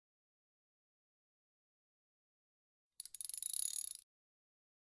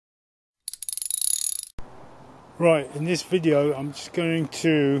Right, in this video I'm just going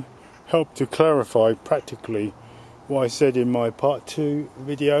to help to clarify practically what I said in my part 2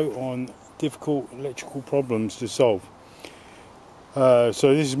 video on difficult electrical problems to solve.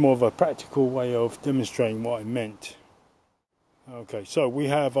 So this is more of a practical way of demonstrating what I meant. Okay, so we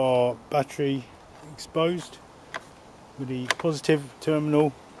have our battery exposed with the positive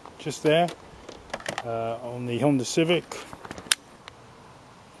terminal just there on the Honda Civic.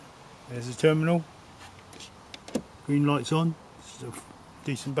 There's the terminal. Green lights on. It's a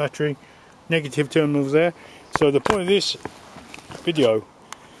decent battery. Negative terminals there. So the point of this video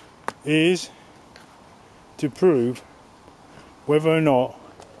is to prove whether or not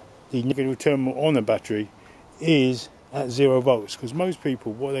the negative terminal on the battery is at 0 volts, because most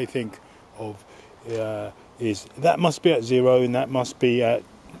people, what they think of is that must be at 0 and that must be at,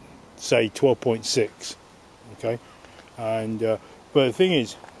 say, 12.6. okay, and but the thing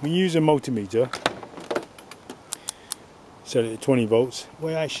is, when you use a multimeter set it at 20 volts,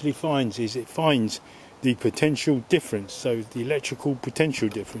 what it actually finds is it finds the potential difference, so the electrical potential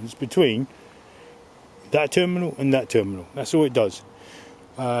difference between that terminal and that terminal. That's all it does.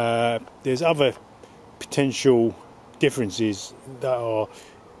 There's other potential differences that are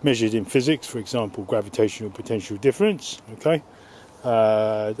measured in physics, for example gravitational potential difference. Okay,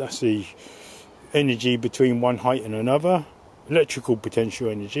 that's the energy between one height and another. Electrical potential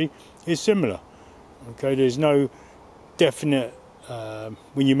energy is similar. Okay, there's no definite,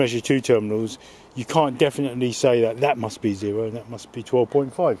 when you measure two terminals, you can't definitely say that that must be 0 and that must be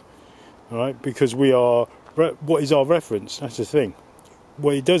 12.5. Alright, because we are, what is our reference? That's the thing.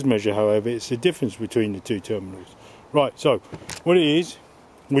 What it does measure, however, it's the difference between the two terminals. Right, so what it is,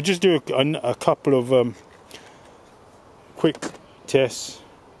 we'll just do a couple of quick tests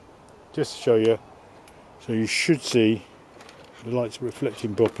just to show you. So you should see the lights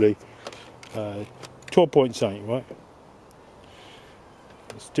reflecting properly. 12 point something, right?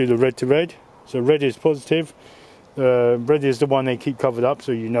 Let's do the red to red. So red is positive. Red is the one they keep covered up,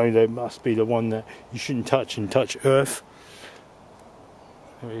 so you know they must be the one that you shouldn't touch and touch earth.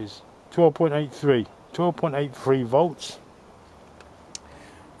 It is 12.83. 12.83 volts.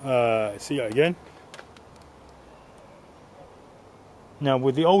 See that again. Now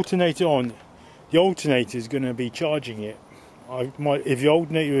with the alternator on, the alternator is going to be charging it. If the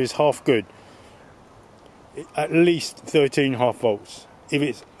alternator is half good, at least 13.5 volts. If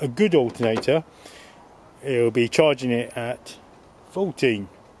it's a good alternator, it'll be charging it at 14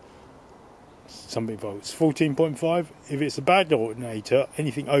 something volts, 14.5. If it's a bad alternator,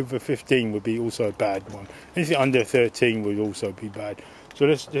 anything over 15 would be also a bad one. Anything under 13 would also be bad. So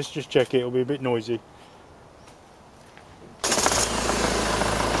let's just check it. It'll be a bit noisy.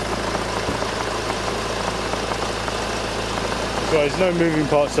 So there's no moving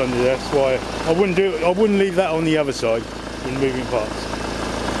parts under there. That's why I wouldn't leave that on the other side with moving parts.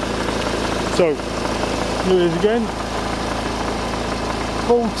 So look at this again.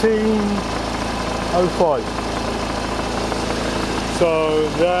 14.05. So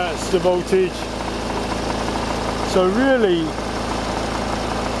that's the voltage. So really,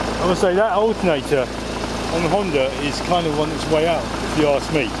 I would say that alternator on the Honda is kind of on its way out, if you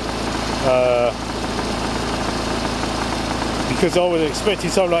ask me. Because I would expect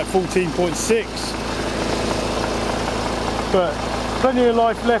it something like 14.6. But plenty of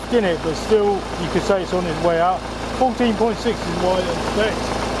life left in it, but still you could say it's on its way out. 14.6 is what I expect.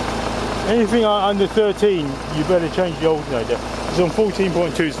 Anything under 13 you better change the alternator. It's on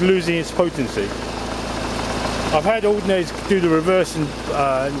 14.2, it's losing its potency. I've had alternators do the reverse and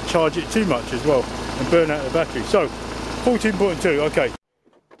charge it too much as well and burn out the battery. So 14.2, okay.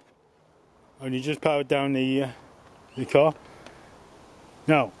 Only just powered down the car.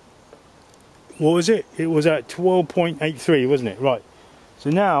 Now, what was it? It was at 12.83, wasn't it? Right. So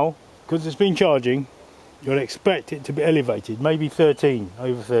now, because it's been charging, you'll expect it to be elevated, maybe 13,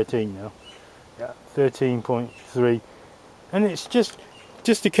 over 13 now. Yeah, 13.3. And it's just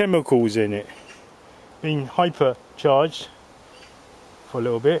the chemicals in it being hyper charged for a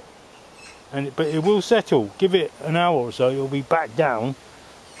little bit. But it will settle. Give it an hour or so, it'll be back down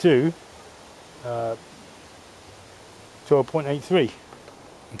to 12.83.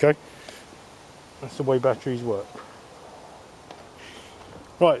 Okay? That's the way batteries work.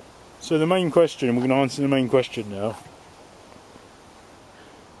 Right, so the main question, we're going to answer the main question now.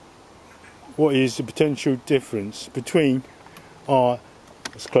 What is the potential difference between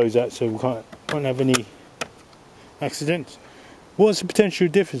let's close that so we can't have any accidents. What's the potential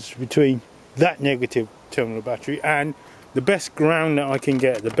difference between that negative terminal battery and the best ground that I can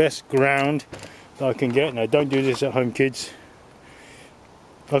get? The best ground that I can get, now don't do this at home kids,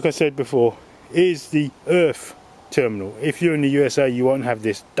 like I said before, is the earth terminal. If you're in the USA, you won't have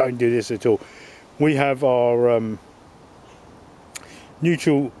this. Don't do this at all. We have our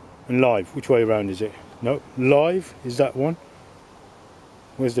neutral and live. Which way around is it? No, live is that one.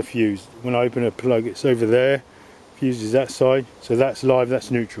 Where's the fuse? When I open a plug, it's over there. Fuse is that side, so that's live,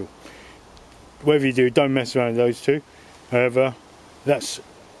 that's neutral. Whatever you do, don't mess around with those two. However, that's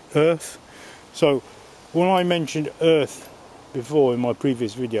earth. So when I mentioned earth before in my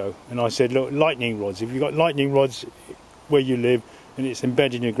previous video, and I said, look, lightning rods, if you've got lightning rods where you live and it's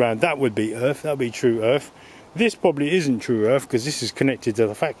embedded in the ground, that would be earth, that would be true earth. This probably isn't true earth because this is connected to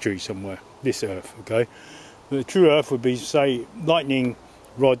the factory somewhere, this earth, okay? But the true earth would be, say, lightning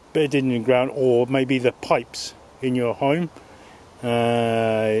rod bedded in the ground, or maybe the pipes in your home.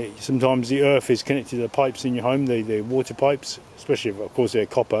 Sometimes the earth is connected to the pipes in your home, the water pipes, especially if, of course, they're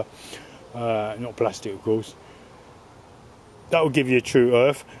copper, not plastic, of course. That will give you a true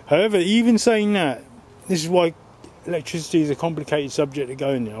earth. However, even saying that, this is why electricity is a complicated subject to go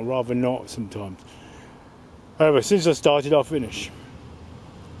in there. I'd rather not sometimes. However, since I started, I'll finish.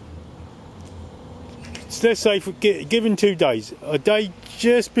 So let's say, given 2 days, a day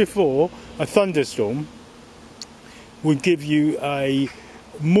just before a thunderstorm would give you a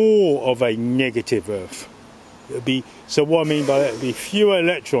more of a negative earth. It'd be, so what I mean by that, it'd be fewer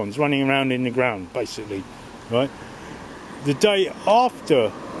electrons running around in the ground, basically, right? The day after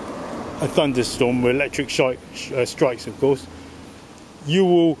a thunderstorm with electric strikes, of course, you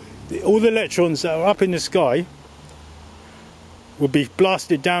will, all the electrons that are up in the sky will be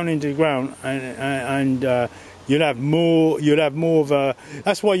blasted down into the ground, and you'll have more of a,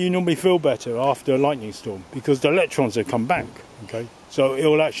 that's why you normally feel better after a lightning storm, because the electrons have come back, okay? So it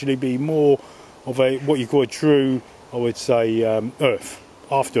will actually be more of a, what you call a true, I would say, earth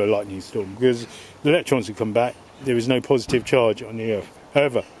after a lightning storm, because the electrons have come back, there is no positive charge on the earth.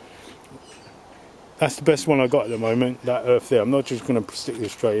 However, that's the best one I got at the moment, that earth there. I'm not just going to stick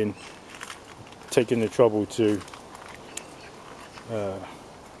this straight in, taking the trouble to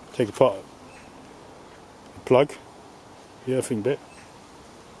take apart the plug, the earthing bit.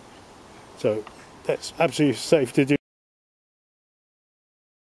 So that's absolutely safe to do.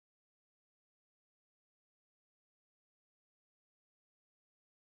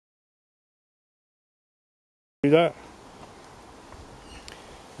 That.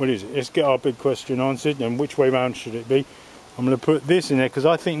 What is it? Let's get our big question answered. And which way round should it be? I'm going to put this in there because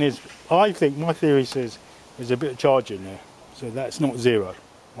I think my theory says there's a bit of charge in there, so that's not zero.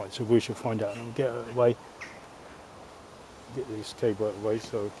 Right, so we should find out. I'll get it out of the way. Get this cable out of the way.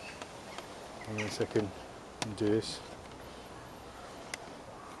 So hang on a second and do this.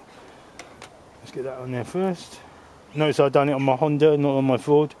 Let's get that on there first. Notice I've done it on my Honda, not on my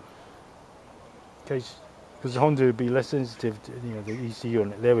Ford. In case, because the Honda would be less sensitive to, you know, the ECU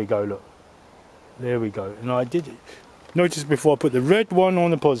on it. There we go, look. There we go. And I did it. Notice before I put the red one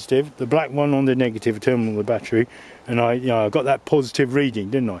on the positive, the black one on the negative terminal of the battery, and I got that positive reading,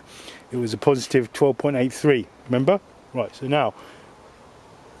 didn't I? It was a positive 12.83, remember? Right, so now,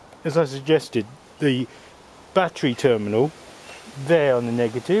 as I suggested, the battery terminal there on the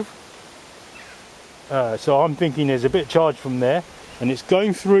negative, so I'm thinking there's a bit of charge from there, and it's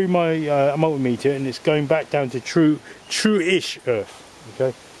going through my multimeter, and it's going back down to true-ish earth.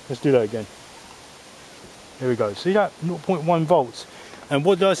 Okay, let's do that again. There we go. See that? 0.1 volts. And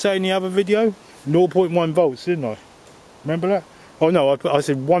what did I say in the other video? 0.1 volts, didn't I? Remember that? Oh no, I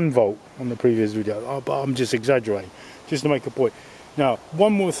said 1 volt on the previous video, but I'm just exaggerating, just to make a point. Now,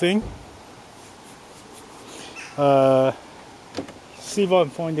 one more thing. See if I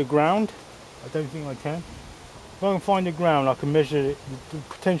can find the ground. I don't think I can. If I can find the ground, I can measure the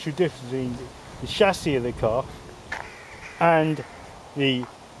potential difference between the chassis of the car and the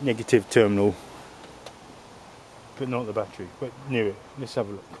negative terminal, but not the battery, but near it. Let's have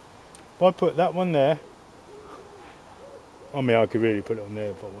a look. If I put that one there, I mean, I could really put it on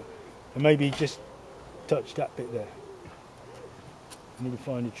there if I want, and maybe just touch that bit there. I need to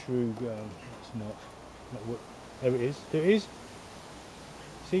find a true ground. It's not what. There it is. There it is.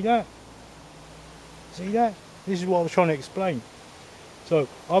 See that? See that? This is what I was trying to explain. So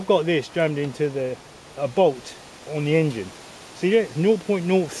I've got this jammed into a bolt on the engine. See that?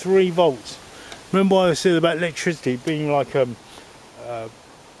 0.03 volts. Remember I said about electricity being like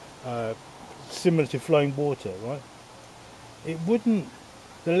similar to flowing water, right? It wouldn't.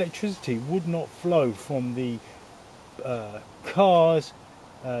 The electricity would not flow from the car's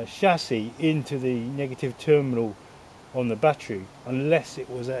chassis into the negative terminal on the battery unless it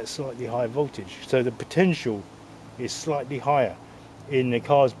was at slightly higher voltage. So the potential is slightly higher in the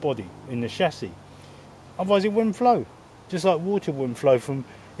car's body, in the chassis. Otherwise it wouldn't flow. Just like water wouldn't flow from,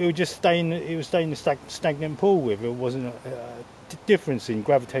 it would just stay in the stagnant pool if it wasn't a difference in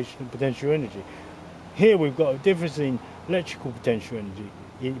gravitational potential energy. Here we've got a difference in electrical potential energy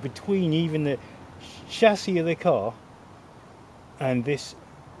in between even the chassis of the car and this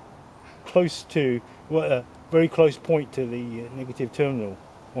close to, well, a very close point to the negative terminal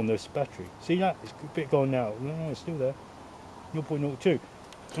on this battery. See that? It's a bit gone now. No, it's still there. 0.02.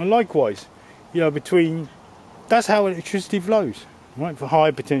 And likewise, you know, between, that's how electricity flows, right? From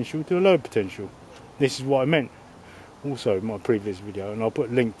high potential to a low potential. This is what I meant also in my previous video, and I'll put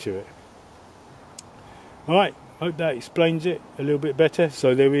a link to it. Alright, hope that explains it a little bit better.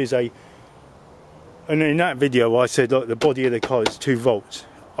 So there is a, and in that video I said, look, the body of the car is 2 volts.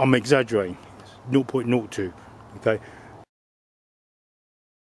 I'm exaggerating. It's 0.02. Okay.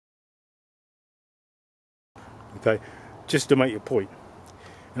 Okay, just to make a point.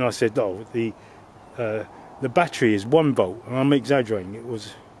 And I said, oh, the battery is 1 volt, and I'm exaggerating. It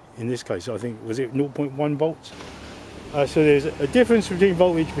was, in this case, I think, was it 0.1 volts? So there's a difference between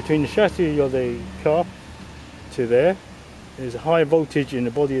voltage between the chassis of the car to there. There's a higher voltage in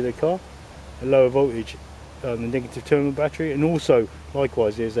the body of the car, a lower voltage on the negative terminal battery, and also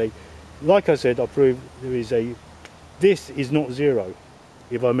likewise there's a, like I said, I proved there is a, this is not 0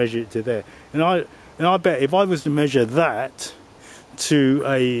 if I measure it to there, and I bet if I was to measure that to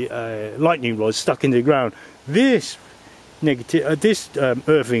a lightning rod stuck in the ground, this negative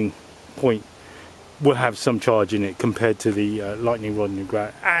earthing point will have some charge in it compared to the lightning rod in the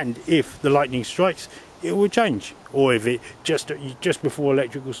ground, and if the lightning strikes, it will change, or if it just before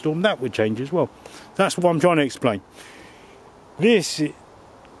electrical storm, that would change as well. That's what I'm trying to explain. This,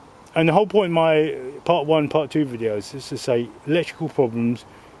 and the whole point of my part 1, part 2 videos is to say electrical problems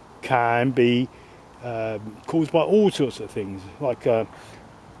can be caused by all sorts of things, like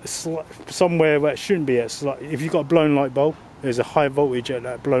somewhere where it shouldn't be at, if you've got a blown light bulb, there's a high voltage at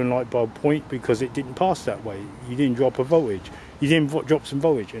that blown light bulb point because it didn't pass that way. You didn't drop a voltage, you didn't drop some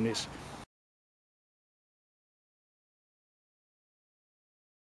voltage, and it's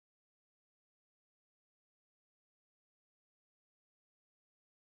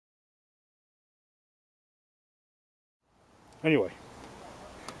anyway,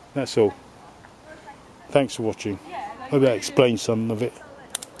 that's all. Thanks for watching. Hope that explains some of it.